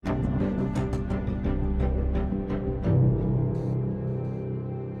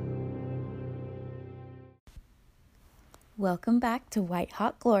Welcome back to White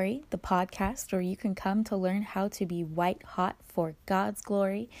Hot Glory, the podcast where you can come to learn how to be white hot for God's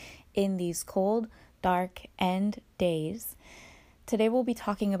glory in these cold, dark end days. Today we'll be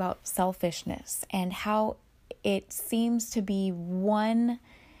talking about selfishness and how it seems to be one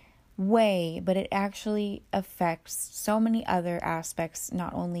way, but it actually affects so many other aspects,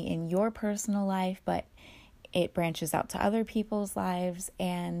 not only in your personal life, but it branches out to other people's lives.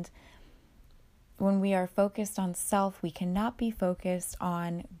 And when we are focused on self, we cannot be focused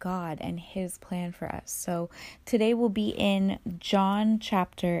on God and His plan for us. So today we'll be in John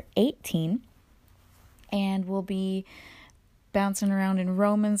chapter 18, and we'll be bouncing around in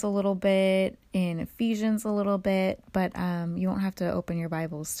Romans a little bit, in Ephesians a little bit, but you won't have to open your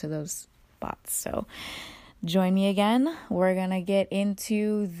Bibles to those spots. So join me again. We're going to get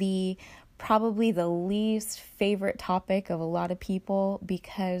into probably the least favorite topic of a lot of people,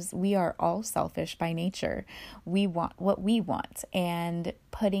 because we are all selfish by nature. We want what we want, and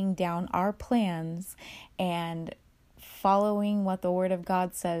putting down our plans and following what the Word of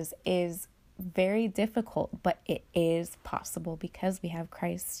God says is very difficult, but it is possible because we have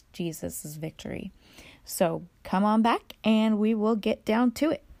Christ Jesus' victory. So come on back and we will get down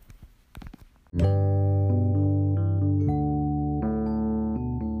to it.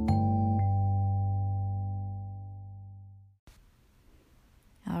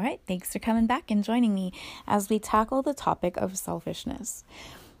 All right, thanks for coming back and joining me as we tackle the topic of selfishness.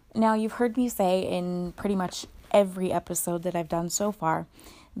 Now, you've heard me say in pretty much every episode that I've done so far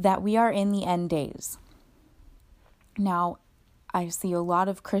that we are in the end days. Now, I see a lot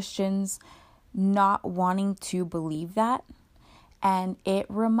of Christians not wanting to believe that, and it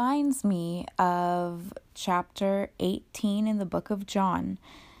reminds me of chapter 18 in the book of John,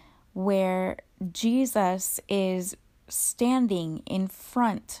 where Jesus is standing in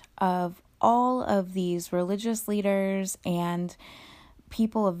front of all of these religious leaders and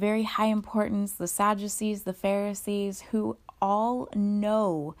people of very high importance, the Sadducees, the Pharisees, who all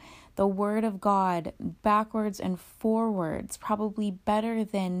know the Word of God backwards and forwards, probably better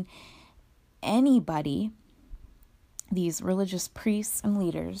than anybody, these religious priests and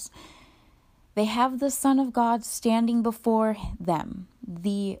leaders. They have the Son of God standing before them,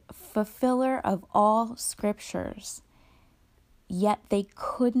 the fulfiller of all scriptures, yet they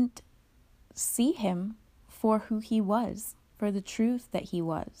couldn't see Him for who He was, for the truth that He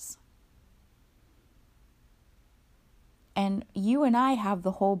was. And you and I have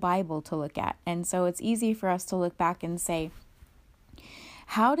the whole Bible to look at. And so it's easy for us to look back and say,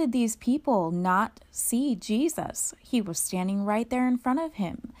 how did these people not see Jesus? He was standing right there in front of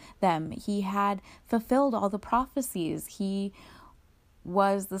them. He had fulfilled all the prophecies. He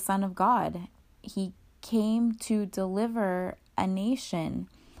was the Son of God. He came to deliver a nation.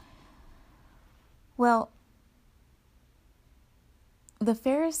 Well, the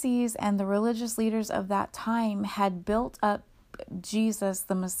Pharisees and the religious leaders of that time had built up Jesus,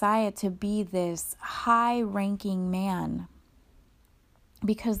 the Messiah, to be this high-ranking man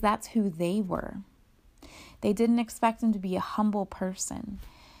because that's who they were. They didn't expect Him to be a humble person.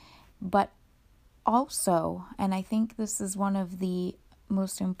 But also, and I think this is one of the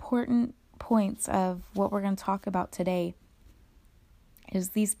most important points of what we're going to talk about today,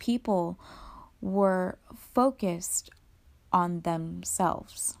 is these people were focused on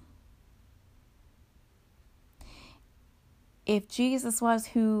themselves. If Jesus was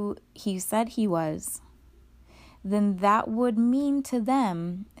who He said He was, then that would mean to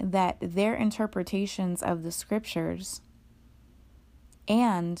them that their interpretations of the scriptures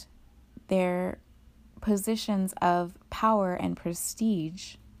and their positions of power and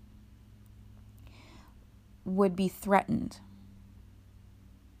prestige would be threatened.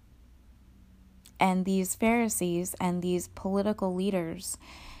 And these Pharisees and these political leaders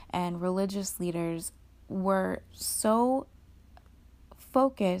and religious leaders were so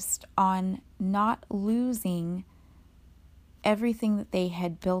focused on not losing everything that they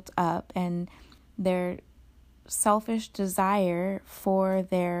had built up, and their selfish desire for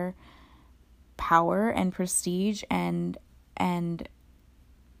their power and prestige and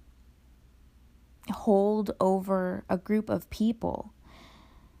hold over a group of people.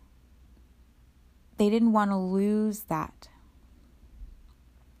 They didn't want to lose that.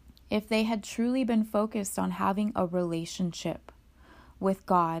 If they had truly been focused on having a relationship with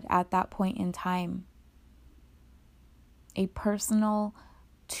God at that point in time, a personal,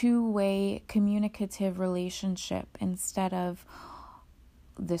 two-way, communicative relationship, instead of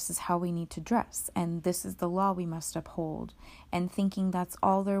this is how we need to dress and this is the law we must uphold, and thinking that's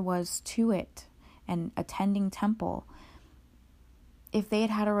all there was to it, and attending temple. If they had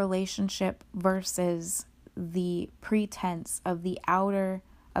had a relationship versus the pretense of the outer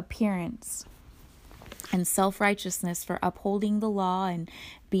appearance and self-righteousness for upholding the law and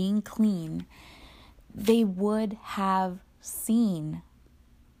being clean, they would have seen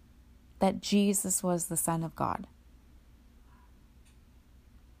that Jesus was the Son of God.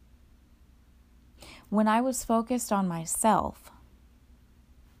 When I was focused on myself,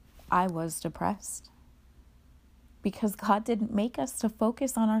 I was depressed. Because God didn't make us to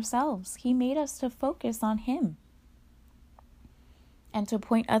focus on ourselves. He made us to focus on Him and to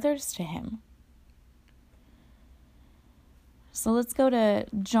point others to Him. So let's go to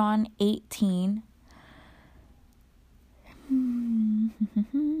John 18.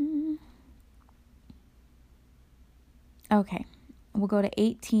 Okay, we'll go to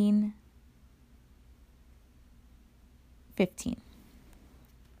 18:15.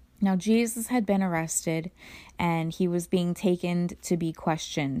 Now, Jesus had been arrested and he was being taken to be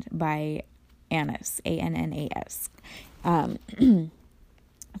questioned by Annas, Annas.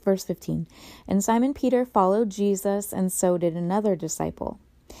 Verse 15. And Simon Peter followed Jesus, and so did another disciple.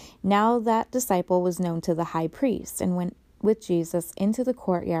 Now that disciple was known to the high priest and went with Jesus into the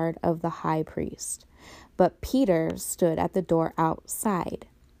courtyard of the high priest. But Peter stood at the door outside.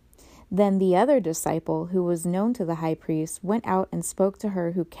 Then the other disciple, who was known to the high priest, went out and spoke to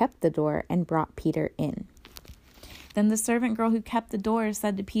her who kept the door and brought Peter in. Then the servant girl who kept the door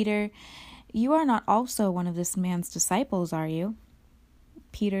said to Peter, "You are not also one of this man's disciples, are you?"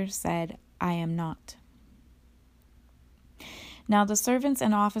 Peter said, "I am not." Now the servants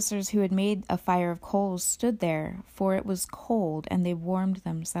and officers who had made a fire of coals stood there, for it was cold, and they warmed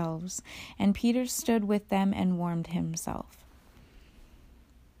themselves. And Peter stood with them and warmed himself.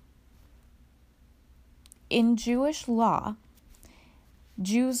 In Jewish law,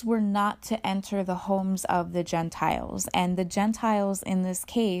 Jews were not to enter the homes of the Gentiles, and the Gentiles in this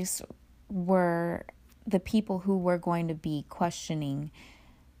case were the people who were going to be questioning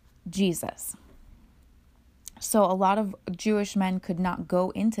Jesus. So a lot of Jewish men could not go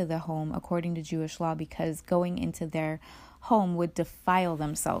into the home according to Jewish law because going into their home would defile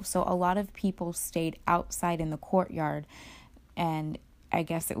themselves. So a lot of people stayed outside in the courtyard, and I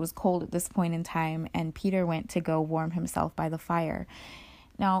guess it was cold at this point in time, and Peter went to go warm himself by the fire.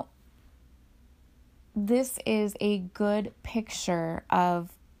 Now, this is a good picture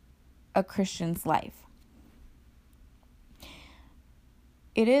of a Christian's life.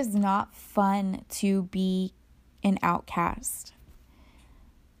 It is not fun to be an outcast,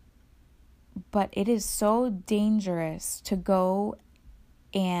 but it is so dangerous to go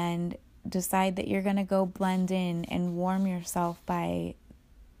and decide that you're going to go blend in and warm yourself by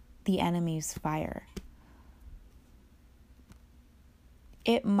the enemy's fire.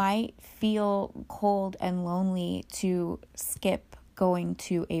 It might feel cold and lonely to skip going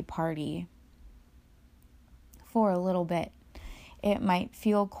to a party for a little bit. It might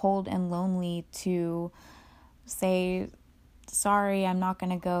feel cold and lonely to say, sorry, I'm not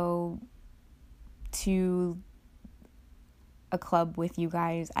going to go to a club with you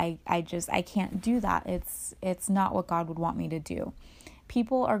guys. I can't do that. It's not what God would want me to do.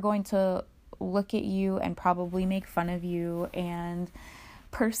 People are going to look at you and probably make fun of you and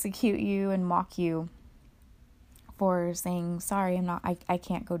persecute you and mock you for saying, sorry, I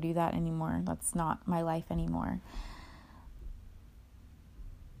can't go do that anymore. That's not my life anymore.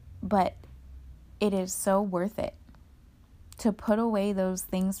 But it is so worth it to put away those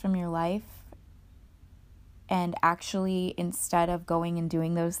things from your life and actually, instead of going and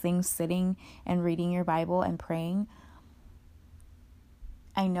doing those things, sitting and reading your Bible and praying.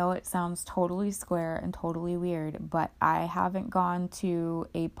 I know it sounds totally square and totally weird, but I haven't gone to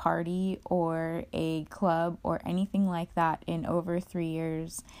a party or a club or anything like that in over 3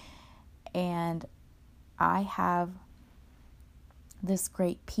 years. And I have this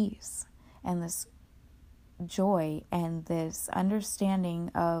great peace and this joy and this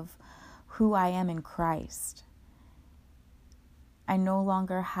understanding of who I am in Christ. I no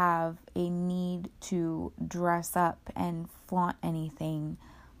longer have a need to dress up and flaunt anything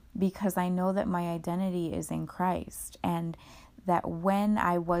because I know that my identity is in Christ, and that when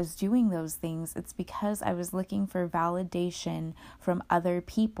I was doing those things, it's because I was looking for validation from other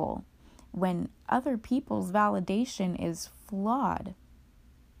people, when other people's validation is flawed.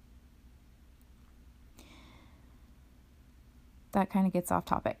 That kind of gets off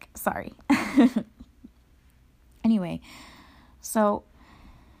topic. Sorry. Anyway, so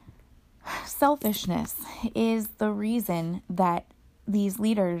selfishness is the reason that these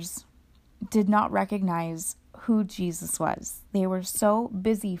leaders did not recognize who Jesus was. They were so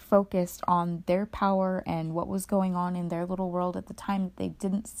busy focused on their power and what was going on in their little world at the time that they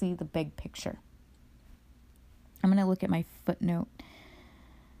didn't see the big picture. I'm going to look at my footnote.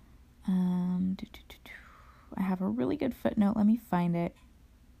 I have a really good footnote. Let me find it.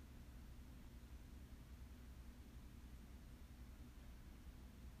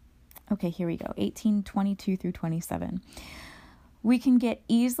 Okay, here we go. 18:22 through 27. We can get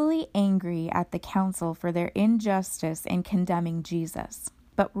easily angry at the council for their injustice in condemning Jesus.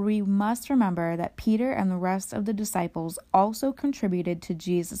 But we must remember that Peter and the rest of the disciples also contributed to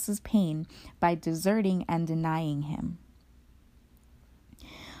Jesus' pain by deserting and denying him.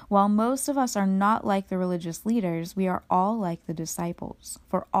 While most of us are not like the religious leaders, we are all like the disciples.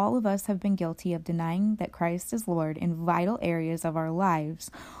 For all of us have been guilty of denying that Christ is Lord in vital areas of our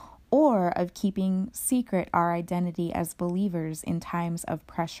lives, or of keeping secret our identity as believers in times of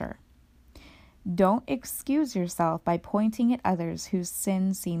pressure. Don't excuse yourself by pointing at others whose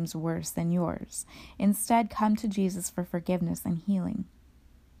sin seems worse than yours. Instead, come to Jesus for forgiveness and healing.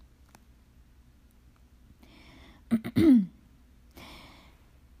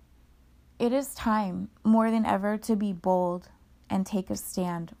 It is time, more than ever, to be bold and take a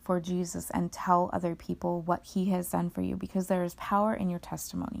stand for Jesus and tell other people what he has done for you, because there is power in your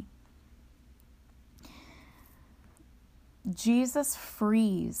testimony. Jesus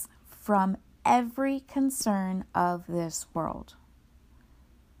frees from every concern of this world.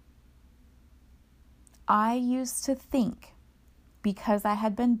 I used to think, because I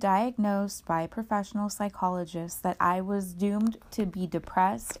had been diagnosed by professional psychologists, that I was doomed to be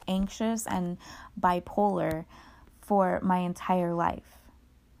depressed, anxious, and bipolar for my entire life.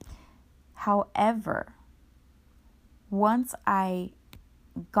 However, once I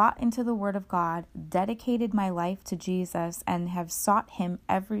got into the Word of God, dedicated my life to Jesus, and have sought him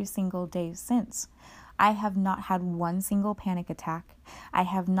every single day since, I have not had one single panic attack. I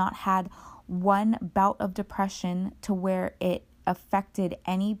have not had one bout of depression to where it affected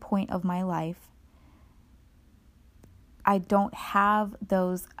any point of my life. I don't have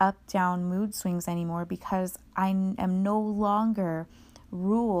those up-down mood swings anymore because I am no longer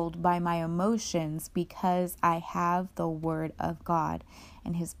ruled by my emotions, because I have the Word of God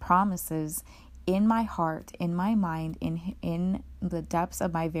and his promises in my heart, in my mind, in the depths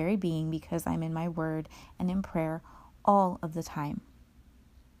of my very being, because I'm in my Word and in prayer all of the time.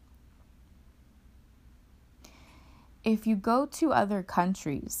 If you go to other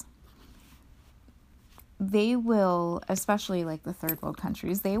countries, they will, especially like the third world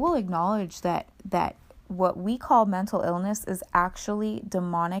countries, they will acknowledge that what we call mental illness is actually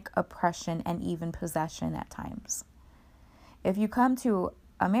demonic oppression and even possession at times. If you come to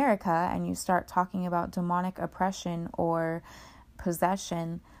America and you start talking about demonic oppression or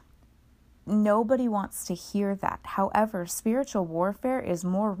possession, nobody wants to hear that. However, spiritual warfare is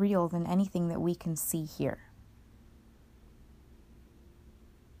more real than anything that we can see here.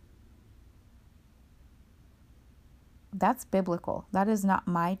 That's biblical. That is not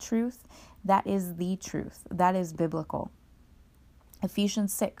my truth. That is the truth. That is biblical.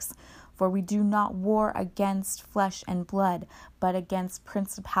 Ephesians 6, for we do not war against flesh and blood, but against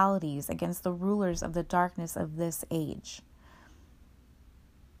principalities, against the rulers of the darkness of this age.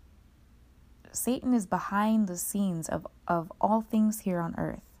 Satan is behind the scenes of all things here on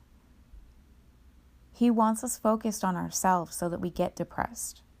earth. He wants us focused on ourselves so that we get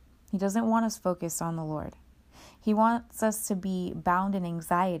depressed. He doesn't want us focused on the Lord. He wants us to be bound in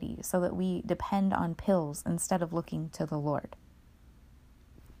anxiety so that we depend on pills instead of looking to the Lord.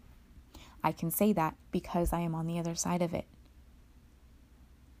 I can say that because I am on the other side of it.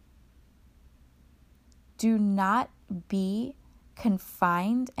 Do not be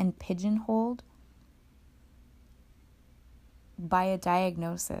confined and pigeonholed by a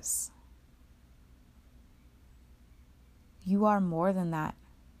diagnosis. You are more than that.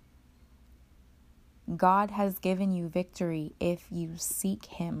 God has given you victory if you seek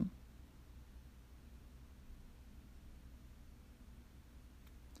him.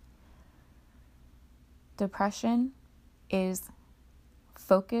 Depression is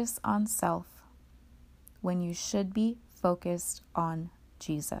focus on self when you should be focused on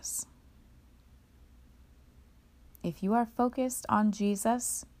Jesus. If you are focused on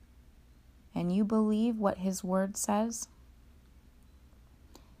Jesus and you believe what his word says,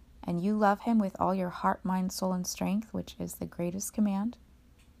 and you love him with all your heart, mind, soul, and strength, which is the greatest command,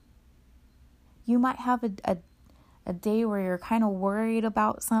 you might have a day where you're kind of worried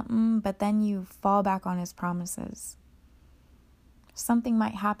about something, but then you fall back on his promises. Something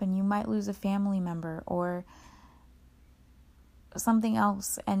might happen. You might lose a family member or something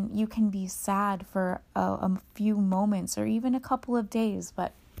else, and you can be sad for a few moments or even a couple of days,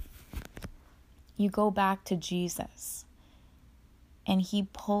 but you go back to Jesus. and he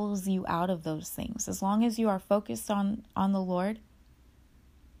pulls you out of those things. As long as you are focused on the Lord,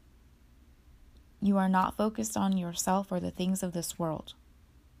 you are not focused on yourself or the things of this world.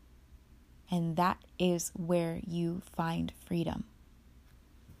 And that is where you find freedom.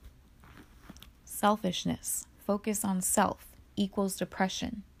 Selfishness, focus on self, equals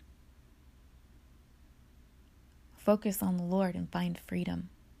depression. Focus on the Lord and find freedom.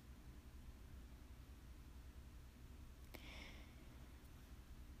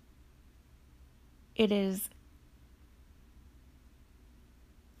 It is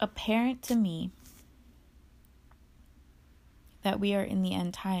apparent to me that we are in the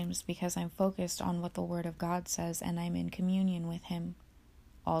end times because I'm focused on what the Word of God says and I'm in communion with Him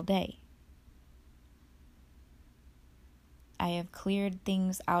all day. I have cleared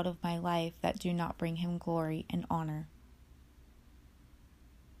things out of my life that do not bring Him glory and honor.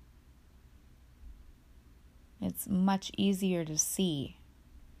 It's much easier to see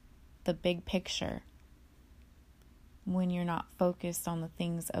the big picture when you're not focused on the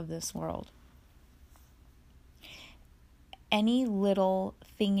things of this world. Any little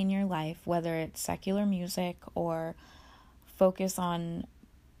thing in your life, whether it's secular music or focus on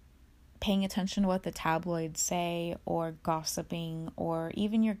paying attention to what the tabloids say or gossiping, or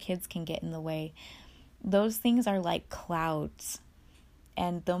even your kids can get in the way. Those things are like clouds.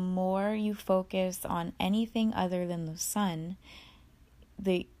 And the more you focus on anything other than the sun,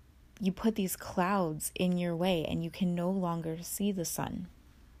 you put these clouds in your way and you can no longer see the sun.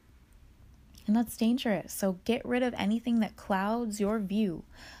 And that's dangerous. So get rid of anything that clouds your view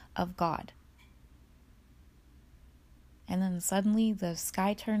of God. And then suddenly the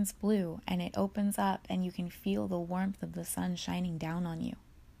sky turns blue and it opens up and you can feel the warmth of the sun shining down on you.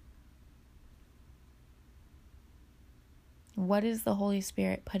 What is the Holy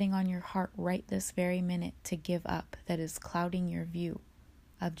Spirit putting on your heart right this very minute to give up that is clouding your view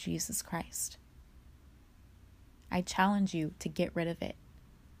of Jesus Christ? I challenge you to get rid of it.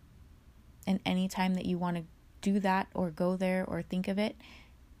 And anytime that you want to do that or go there or think of it,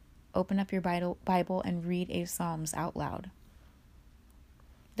 open up your Bible and read a Psalms out loud.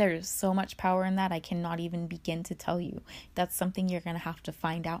 There is so much power in that, I cannot even begin to tell you. That's something you're going to have to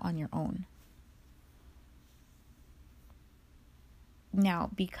find out on your own. Now,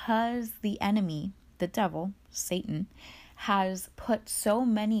 because the enemy, the devil, Satan, has put so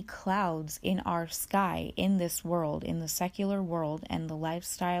many clouds in our sky, in this world, in the secular world, and the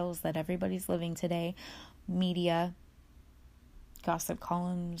lifestyles that everybody's living today, media, gossip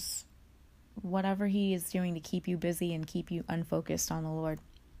columns, whatever he is doing to keep you busy and keep you unfocused on the Lord,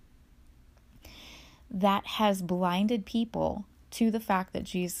 that has blinded people to the fact that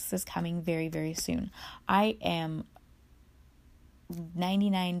Jesus is coming very, very soon. I am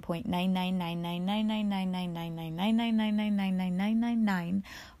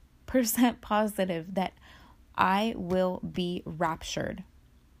 99.999999999999999% positive that I will be raptured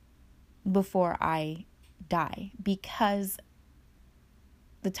before I die, because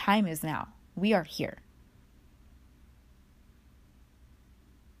the time is now. We are here.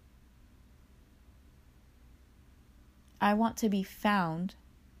 I want to be found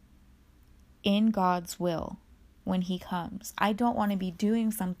in God's will when He comes. I don't want to be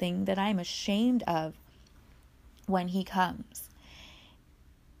doing something that I'm ashamed of when He comes.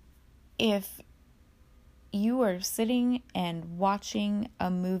 If you are sitting and watching a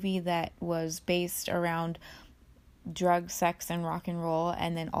movie that was based around drugs, sex, and rock and roll,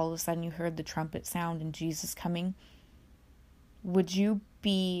 and then all of a sudden you heard the trumpet sound and Jesus coming, would you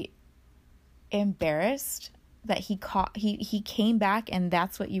be embarrassed that he came back and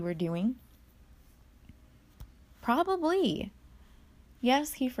that's what you were doing? Probably.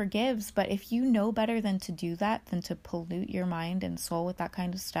 Yes, He forgives, but if you know better than to do that, than to pollute your mind and soul with that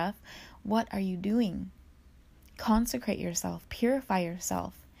kind of stuff, what are you doing? Consecrate yourself, purify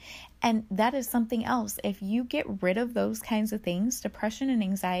yourself. And that is something else. If you get rid of those kinds of things, depression and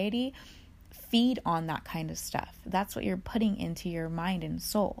anxiety feed on that kind of stuff. That's what you're putting into your mind and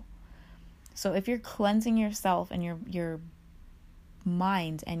soul. So if you're cleansing yourself and your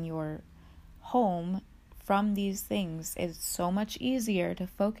mind and your home from these things, it's so much easier to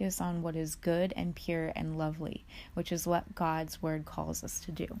focus on what is good and pure and lovely, which is what God's word calls us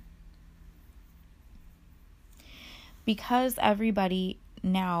to do. Because everybody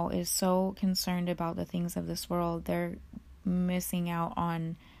now is so concerned about the things of this world, they're missing out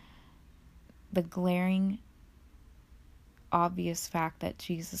on the glaring, obvious fact that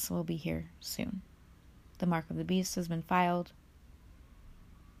Jesus will be here soon. The mark of the beast has been filed,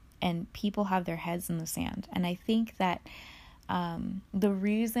 and people have their heads in the sand. And I think that the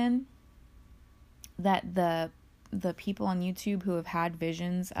reason that the the people on YouTube who have had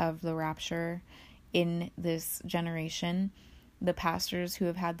visions of the rapture in this generation, the pastors who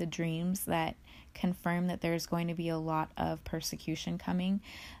have had the dreams that confirm that there's going to be a lot of persecution coming,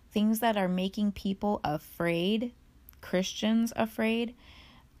 things that are making people afraid, Christians afraid.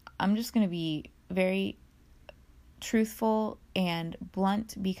 I'm just going to be very truthful and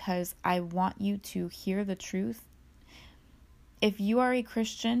blunt because I want you to hear the truth. If you are a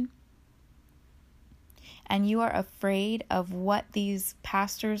Christian and you are afraid of what these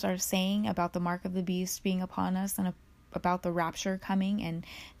pastors are saying about the mark of the beast being upon us and about the rapture coming and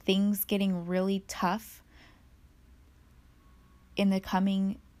things getting really tough in the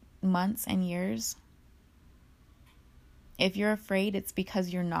coming months and years, if you're afraid, it's because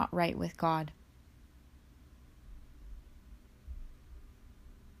you're not right with God.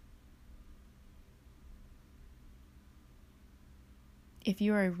 If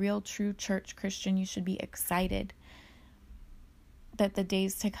you are a real, true church Christian, you should be excited that the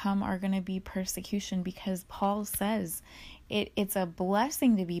days to come are going to be persecution, because Paul says it's a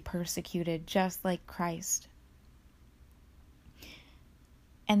blessing to be persecuted just like Christ.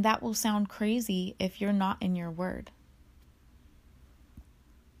 And that will sound crazy if you're not in your word.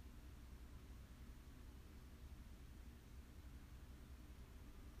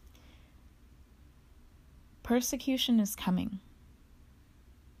 Persecution is coming.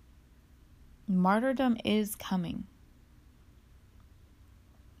 Martyrdom is coming.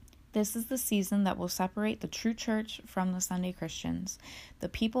 This is the season that will separate the true church from the Sunday Christians, the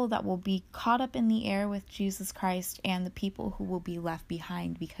people that will be caught up in the air with Jesus Christ, and the people who will be left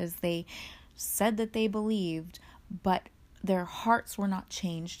behind because they said that they believed, but their hearts were not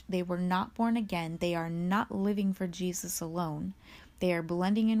changed. They were not born again. They are not living for Jesus alone. They are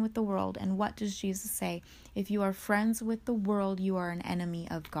blending in with the world. And what does Jesus say? If you are friends with the world, you are an enemy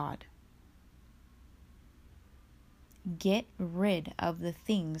of God. Get rid of the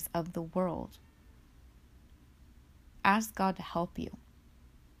things of the world. Ask God to help you.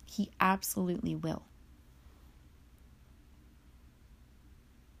 He absolutely will.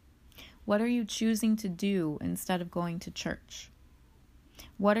 What are you choosing to do instead of going to church?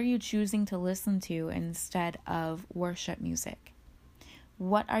 What are you choosing to listen to instead of worship music?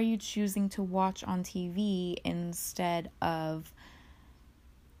 What are you choosing to watch on TV instead of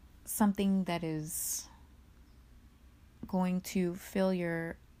something that is going to fill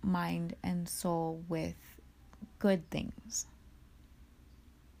your mind and soul with good things?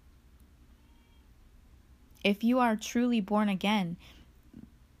 If you are truly born again,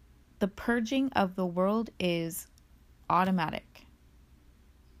 the purging of the world is automatic.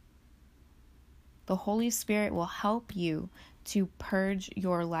 The Holy Spirit will help you to purge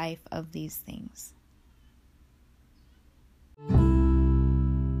your life of these things.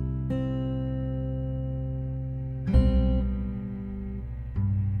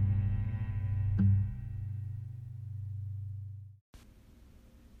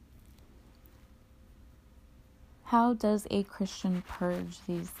 How does a Christian purge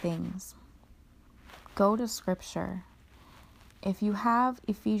these things? Go to Scripture. If you have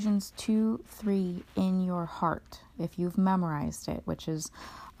Ephesians 2:3 in your heart, if you've memorized it, which is,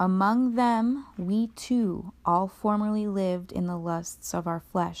 among them we too all formerly lived in the lusts of our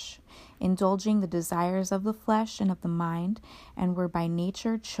flesh, indulging the desires of the flesh and of the mind, and were by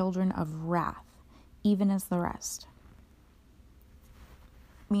nature children of wrath, even as the rest.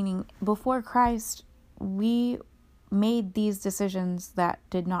 Meaning, before Christ, we made these decisions that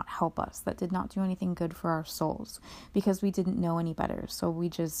did not help us, that did not do anything good for our souls, because we didn't know any better. So we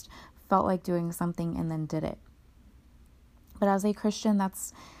just felt like doing something and then did it. But as a Christian,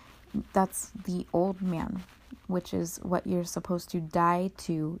 that's the old man, which is what you're supposed to die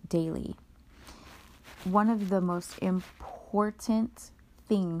to daily. One of the most important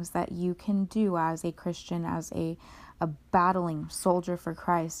things that you can do as a Christian, as a battling soldier for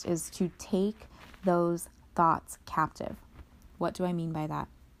Christ, is to take those thoughts captive. What do I mean by that?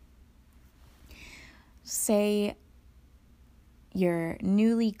 Say you're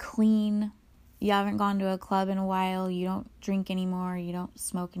newly clean, you haven't gone to a club in a while, you don't drink anymore, you don't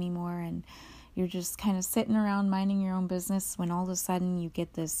smoke anymore, and you're just kind of sitting around minding your own business when all of a sudden you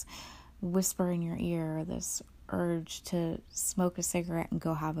get this whisper in your ear, or this urge to smoke a cigarette and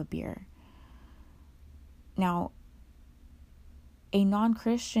go have a beer. Now, a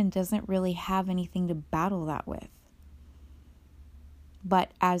non-Christian doesn't really have anything to battle that with.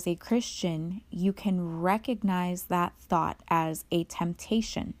 But as a Christian, you can recognize that thought as a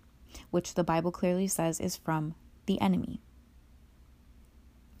temptation, which the Bible clearly says is from the enemy.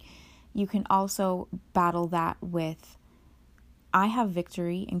 You can also battle that with, I have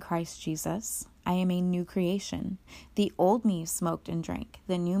victory in Christ Jesus. I am a new creation. The old me smoked and drank.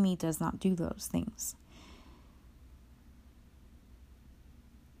 The new me does not do those things.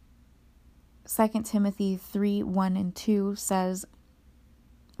 2 Timothy 3:1-2 says,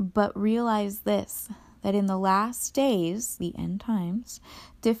 but realize this, that in the last days, the end times,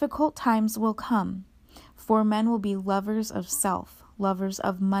 difficult times will come. For men will be lovers of self, lovers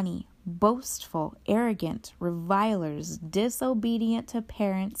of money, boastful, arrogant, revilers, disobedient to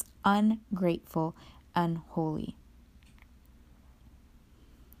parents, ungrateful, unholy.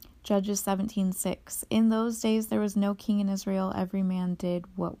 Judges 17:6. In those days there was no king in Israel. Every man did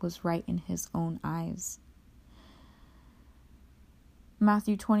what was right in his own eyes.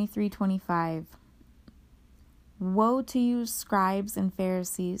 Matthew 23:25. Woe to you, scribes and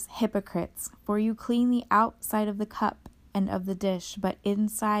Pharisees, hypocrites, for you clean the outside of the cup and of the dish, but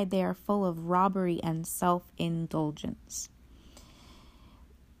inside they are full of robbery and self-indulgence.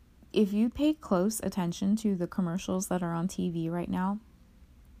 If you pay close attention to the commercials that are on TV right now,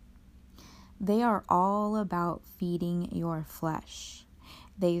 they are all about feeding your flesh.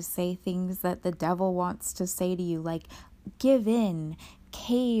 They say things that the devil wants to say to you, like, give in,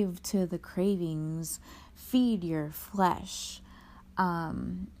 cave to the cravings, feed your flesh.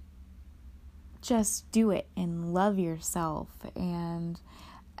 Just do it and love yourself. And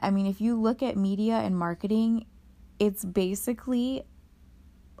I mean, if you look at media and marketing, it's basically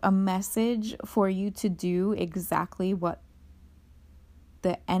a message for you to do exactly what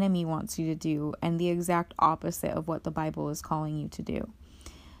the enemy wants you to do, and the exact opposite of what the Bible is calling you to do.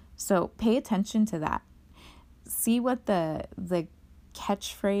 So pay attention to that. See what the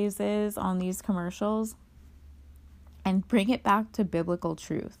catchphrase is on these commercials and bring it back to biblical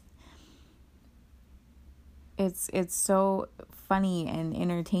truth. It's so funny and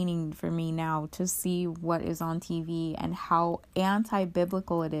entertaining for me now to see what is on TV and how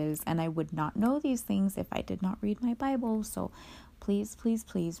anti-biblical it is. And I would not know these things if I did not read my Bible. So please, please,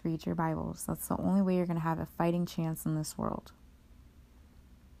 please read your Bibles. That's the only way you're going to have a fighting chance in this world.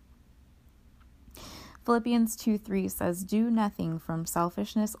 Philippians 2:3 says, do nothing from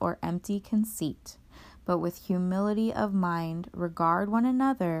selfishness or empty conceit, but with humility of mind, regard one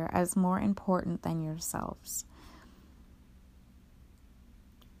another as more important than yourselves.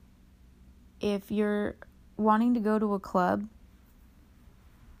 If you're wanting to go to a club,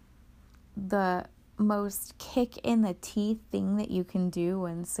 the most kick in the teeth thing that you can do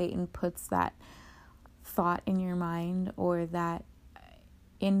when Satan puts that thought in your mind or that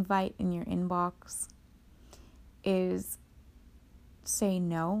invite in your inbox is say,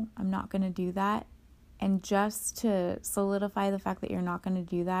 no, I'm not going to do that. And just to solidify the fact that you're not going to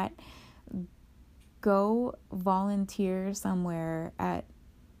do that, go volunteer somewhere at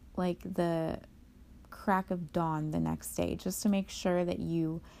like the crack of dawn the next day, just to make sure that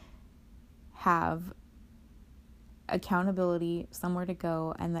you have accountability, somewhere to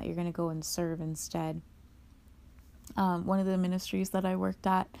go, and that you're going to go and serve instead. One of the ministries that I worked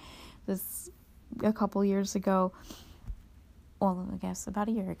at a couple years ago, well, I guess about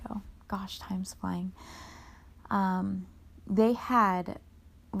a year ago, gosh, time's flying, they had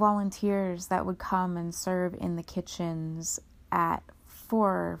volunteers that would come and serve in the kitchens at 4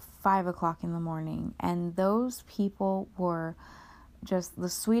 or 5 o'clock in the morning, and those people were just the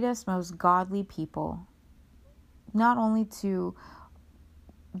sweetest, most godly people. Not only to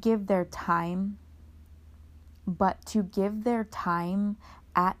give their time, but to give their time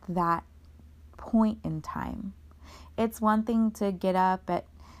at that point in time. It's one thing to get up at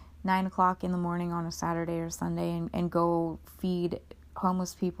 9 o'clock in the morning on a Saturday or Sunday and go feed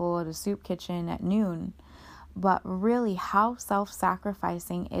homeless people at a soup kitchen at noon. But really, how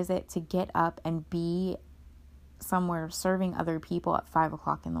self-sacrificing is it to get up and be somewhere serving other people at 5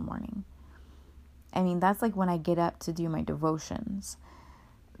 o'clock in the morning? I mean, that's like when I get up to do my devotions.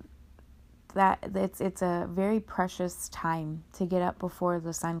 It's a very precious time to get up before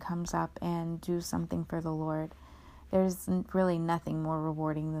the sun comes up and do something for the Lord. There's really nothing more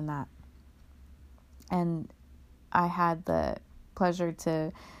rewarding than that. And I had the pleasure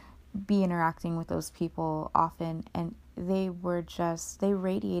to be interacting with those people often, and they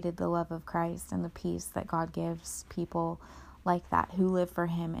radiated the love of Christ and the peace that God gives people like that who live for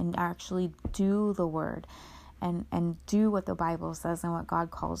Him and actually do the word and do what the Bible says and what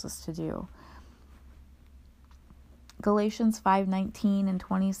God calls us to do. Galatians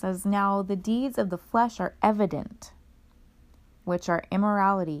 5:19-20 says, now the deeds of the flesh are evident, which are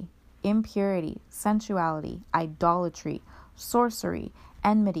immorality, impurity, sensuality, idolatry, sorcery,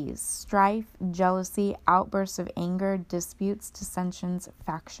 enmities, strife, jealousy, outbursts of anger, disputes, dissensions,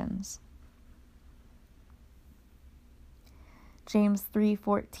 factions. James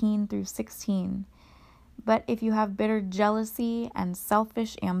 3:14 through 16. But if you have bitter jealousy and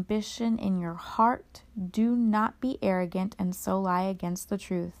selfish ambition in your heart, do not be arrogant and so lie against the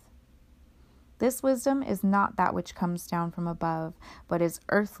truth. This wisdom is not that which comes down from above, but is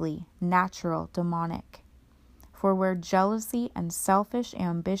earthly, natural, demonic. For where jealousy and selfish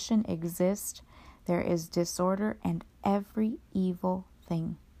ambition exist, there is disorder and every evil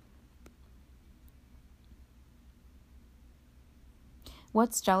thing.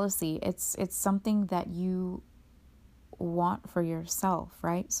 What's jealousy? It's something that you want for yourself,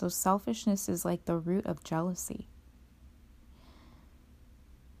 right? So selfishness is like the root of jealousy.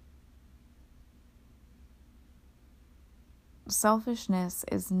 Selfishness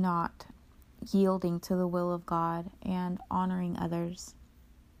is not yielding to the will of God and honoring others.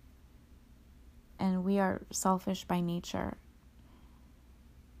 And we are selfish by nature.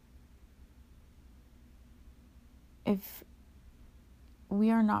 If we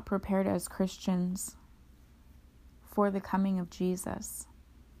are not prepared as Christians for the coming of Jesus,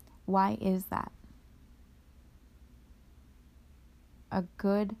 why is that? A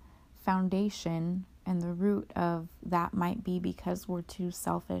good foundation and the root of that might be because we're too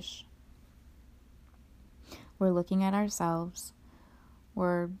selfish. We're looking at ourselves.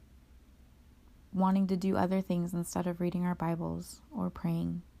 We're wanting to do other things instead of reading our Bibles or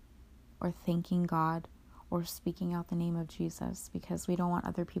praying or thanking God or speaking out the name of Jesus, because we don't want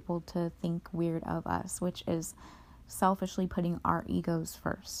other people to think weird of us, which is selfishly putting our egos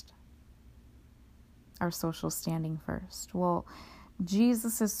first, our social standing first. Well,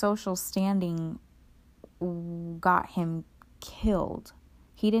 Jesus' social standing got him killed.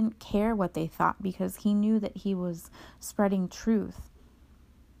 He didn't care what they thought because he knew that he was spreading truth.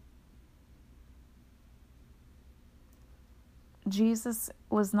 Jesus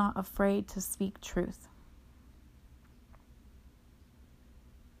was not afraid to speak truth.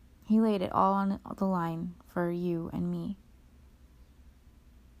 He laid it all on the line for you and me.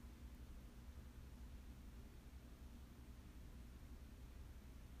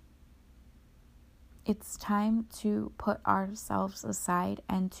 It's time to put ourselves aside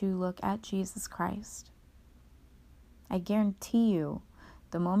and to look at Jesus Christ. I guarantee you,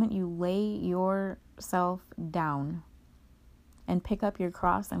 the moment you lay yourself down and pick up your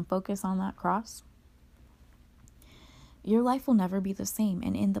cross and focus on that cross, your life will never be the same,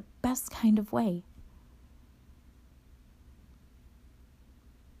 and in the best kind of way.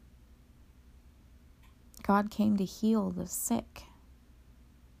 God came to heal the sick.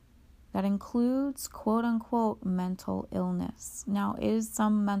 That includes, quote unquote, mental illness. Now, is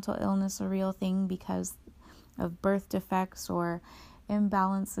some mental illness a real thing because of birth defects or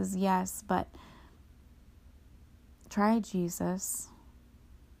imbalances? Yes, but try Jesus.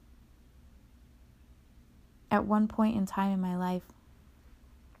 At one point in time in my life,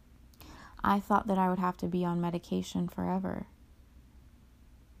 I thought that I would have to be on medication forever.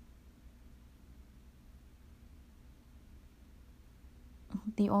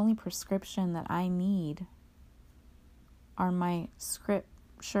 The only prescription that I need are my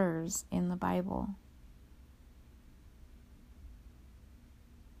scriptures in the Bible.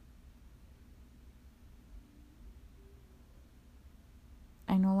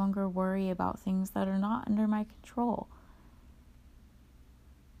 I no longer worry about things that are not under my control.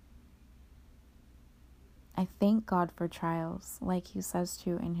 I thank God for trials, like He says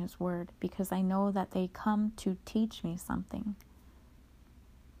to in His Word, because I know that they come to teach me something,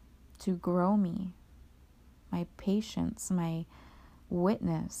 to grow me, my patience, my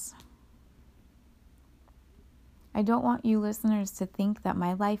witness. I don't want you listeners to think that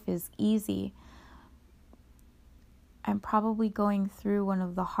my life is easy. I'm probably going through one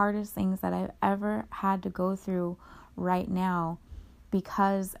of the hardest things that I've ever had to go through right now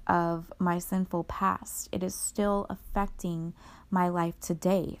because of my sinful past. It is still affecting my life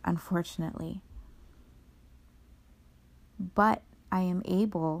today, unfortunately. But I am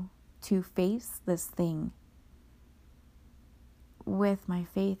able to face this thing with my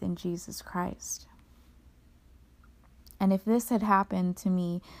faith in Jesus Christ. And if this had happened to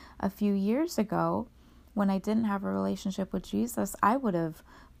me a few years ago, when I didn't have a relationship with Jesus, I would have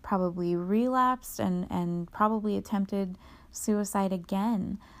probably relapsed and probably attempted suicide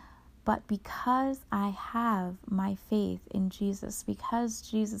again. But because I have my faith in Jesus, because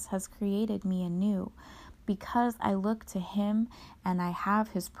Jesus has created me anew, because I look to Him and I have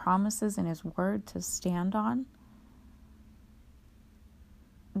His promises and His word to stand on,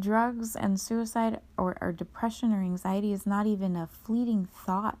 drugs and suicide or depression or anxiety is not even a fleeting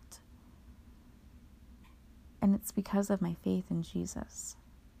thought. And it's because of my faith in Jesus.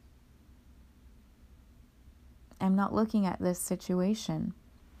 I'm not looking at this situation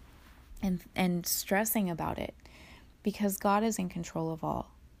and stressing about it, because God is in control of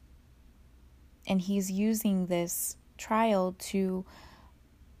all. And He's using this trial to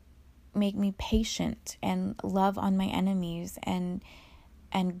make me patient and love on my enemies and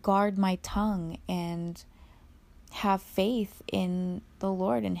guard my tongue and have faith in the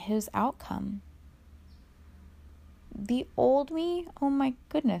Lord and His outcome. The old me, oh my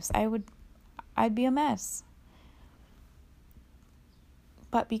goodness, I'd be a mess.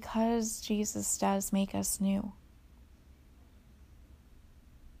 But because Jesus does make us new,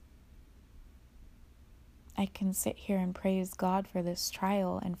 I can sit here and praise God for this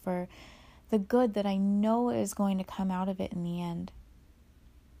trial and for the good that I know is going to come out of it in the end.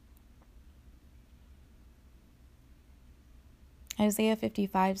 Isaiah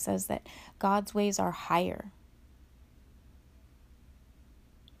 55 says that God's ways are higher.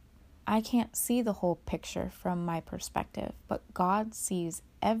 I can't see the whole picture from my perspective, but God sees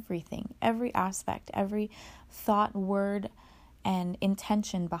everything, every aspect, every thought, word, and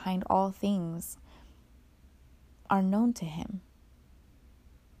intention behind all things are known to Him.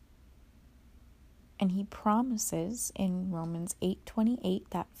 And He promises in Romans 8:28,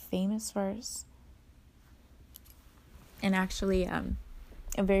 that famous verse. And actually, a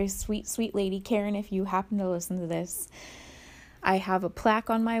very sweet, sweet lady, Karen, if you happen to listen to this, I have a plaque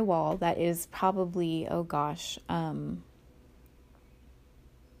on my wall that is probably,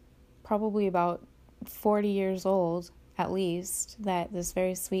 probably about 40 years old, at least, that this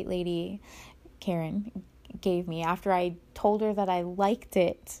very sweet lady, Karen, gave me. After I told her that I liked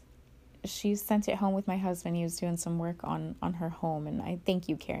it, she sent it home with my husband. He was doing some work on her home, and I thank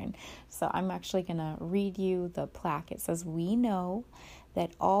you, Karen. So I'm actually going to read you the plaque. It says, "We know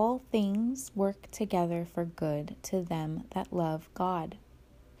that all things work together for good to them that love God,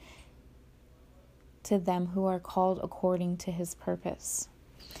 to them who are called according to His purpose."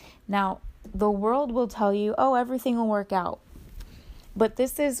 Now, the world will tell you, oh, everything will work out. But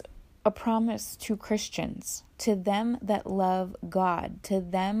this is a promise to Christians, to them that love God, to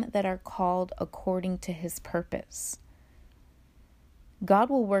them that are called according to His purpose. God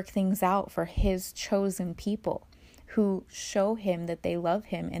will work things out for His chosen people who show Him that they love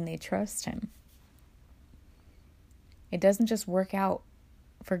Him and they trust Him. It doesn't just work out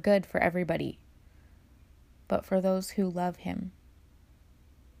for good for everybody, but for those who love Him.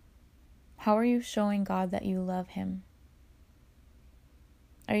 How are you showing God that you love Him?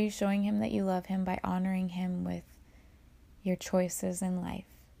 Are you showing Him that you love Him by honoring Him with your choices in life?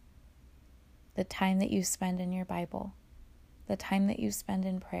 The time that you spend in your Bible, the time that you spend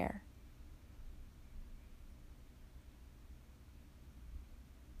in prayer.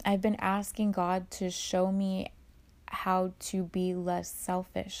 I've been asking God to show me how to be less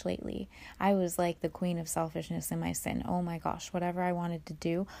selfish lately. I was like the queen of selfishness in my sin. Oh my gosh, whatever I wanted to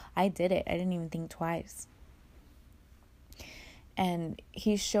do, I did it. I didn't even think twice. And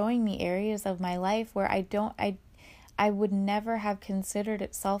He's showing me areas of my life where I would never have considered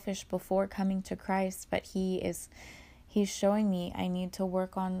it selfish before coming to Christ, but He's showing me I need to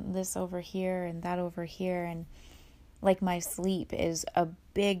work on this over here and that over here. And like my sleep is a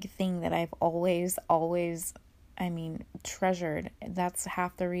big thing that I've always, treasured. That's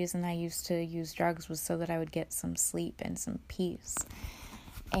half the reason I used to use drugs, was so that I would get some sleep and some peace.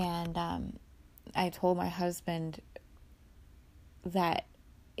 And I told my husband that,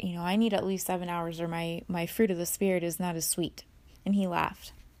 I need at least 7 hours or my fruit of the Spirit is not as sweet. And he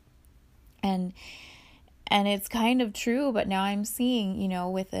laughed. And it's kind of true, but now I'm seeing,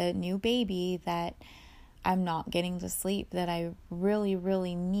 with a new baby, that I'm not getting the sleep that I really,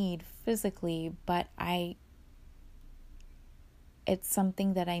 really need physically, but it's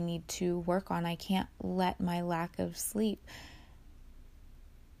something that I need to work on. I can't let my lack of sleep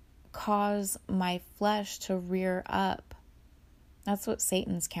cause my flesh to rear up. That's what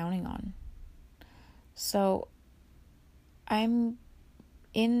Satan's counting on. So I'm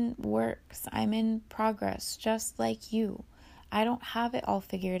in works. I'm in progress, just like you. I don't have it all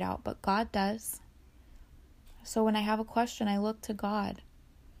figured out, but God does. So when I have a question, I look to God.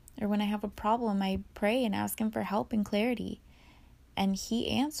 Or when I have a problem, I pray and ask Him for help and clarity. And He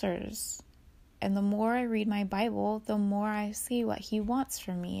answers. And the more I read my Bible, the more I see what He wants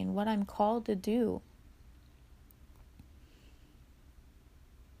from me and what I'm called to do.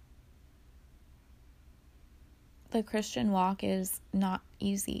 The Christian walk is not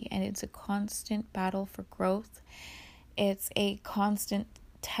easy, and it's a constant battle for growth. It's a constant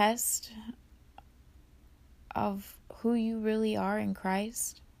test of who you really are in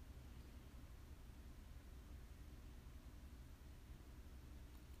Christ.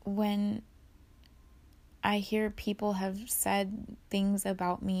 When I hear people have said things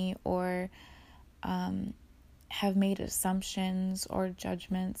about me or have made assumptions or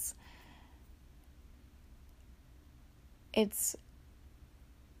judgments. It's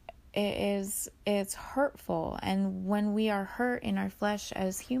hurtful, and when we are hurt in our flesh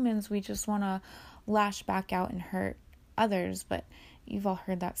as humans, we just want to lash back out and hurt others. But you've all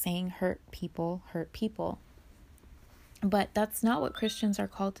heard that saying, hurt people. But that's not what Christians are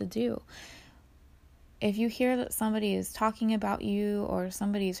called to do. If you hear that somebody is talking about you, or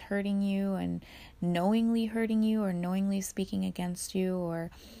somebody's hurting you and knowingly hurting you, or knowingly speaking against you,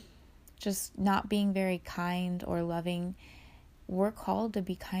 or just not being very kind or loving, we're called to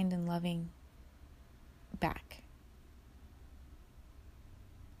be kind and loving back.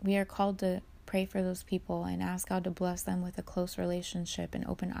 We are called to pray for those people and ask God to bless them with a close relationship and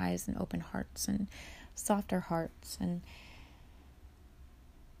open eyes and open hearts and softer hearts. And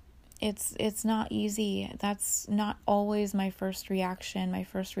it's not easy. That's not always my first reaction. My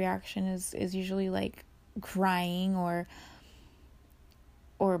first reaction is usually like crying or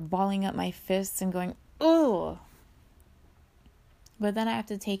balling up my fists and going, "Oh!" But then I have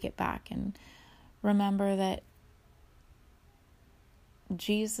to take it back and remember that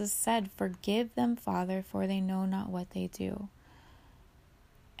Jesus said, "Forgive them, Father, for they know not what they do."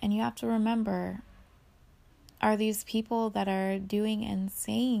 And you have to remember, are these people that are doing and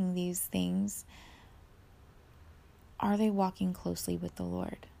saying these things, are they walking closely with the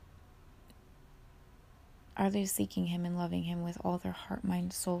Lord? Are they seeking Him and loving Him with all their heart,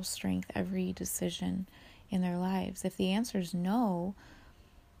 mind, soul, strength, every decision in their lives? If the answer is no,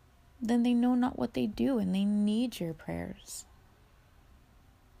 then they know not what they do, and they need your prayers.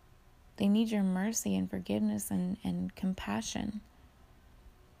 They need your mercy and forgiveness and compassion.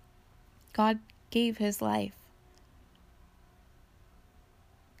 God gave His life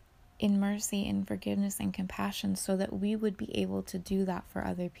in mercy and forgiveness and compassion so that we would be able to do that for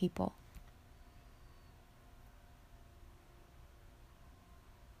other people.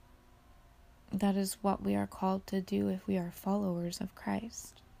 That is what we are called to do if we are followers of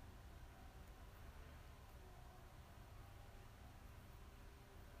Christ.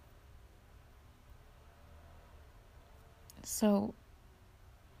 So,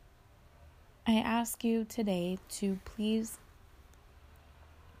 I ask you today to please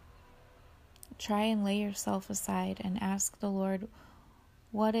try and lay yourself aside and ask the Lord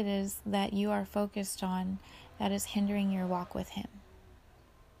what it is that you are focused on that is hindering your walk with Him.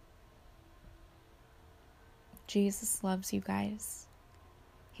 Jesus loves you guys.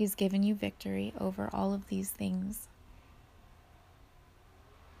 He's given you victory over all of these things.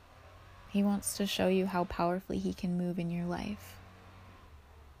 He wants to show you how powerfully He can move in your life.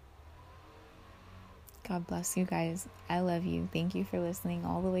 God bless you guys. I love you. Thank you for listening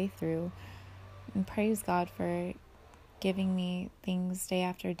all the way through. And praise God for giving me things day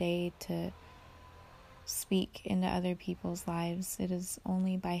after day to speak into other people's lives. It is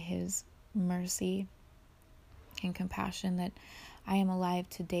only by His mercy and compassion that I am alive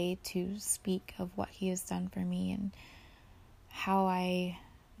today to speak of what He has done for me and how I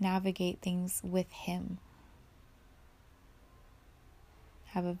navigate things with Him.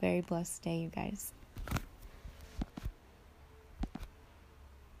 Have a very blessed day, you guys.